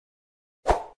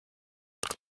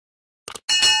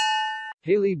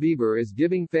Hailey Bieber is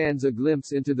giving fans a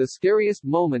glimpse into the scariest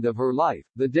moment of her life,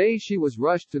 the day she was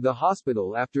rushed to the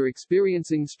hospital after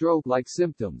experiencing stroke-like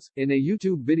symptoms. In a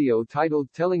YouTube video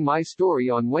titled Telling My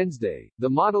Story on Wednesday, the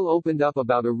model opened up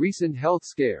about a recent health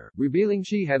scare, revealing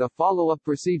she had a follow-up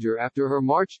procedure after her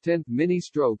March 10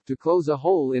 mini-stroke to close a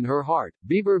hole in her heart.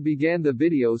 Bieber began the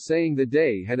video saying the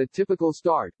day had a typical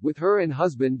start, with her and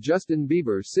husband Justin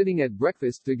Bieber sitting at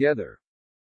breakfast together.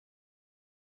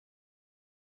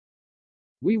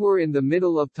 "We were in the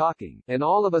middle of talking, and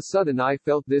all of a sudden I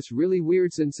felt this really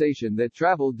weird sensation that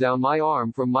traveled down my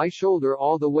arm from my shoulder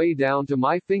all the way down to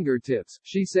my fingertips,"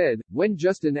 she said. When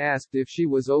Justin asked if she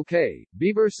was okay,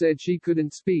 Bieber said she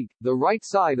couldn't speak. "The right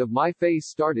side of my face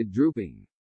started drooping.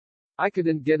 I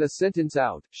couldn't get a sentence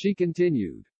out," she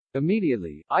continued.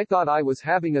 "Immediately, I thought I was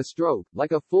having a stroke,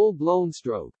 like a full-blown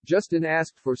stroke." Justin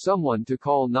asked for someone to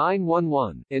call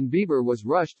 911, and Bieber was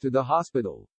rushed to the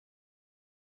hospital.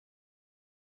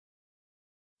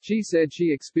 She said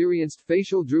she experienced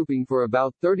facial drooping for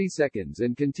about 30 seconds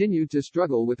and continued to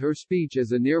struggle with her speech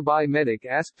as a nearby medic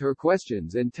asked her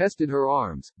questions and tested her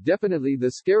arms. "Definitely the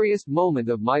scariest moment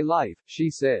of my life," she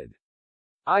said.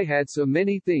 "I had so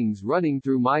many things running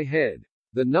through my head.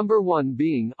 The number one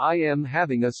being, I am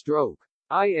having a stroke.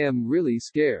 I am really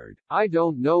scared. I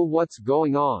don't know what's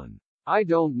going on. I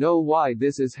don't know why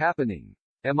this is happening.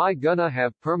 Am I gonna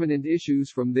have permanent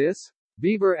issues from this?"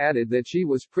 Bieber added that she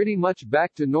was pretty much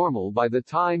back to normal by the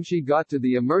time she got to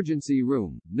the emergency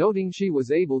room, noting she was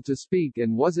able to speak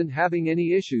and wasn't having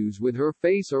any issues with her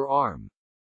face or arm.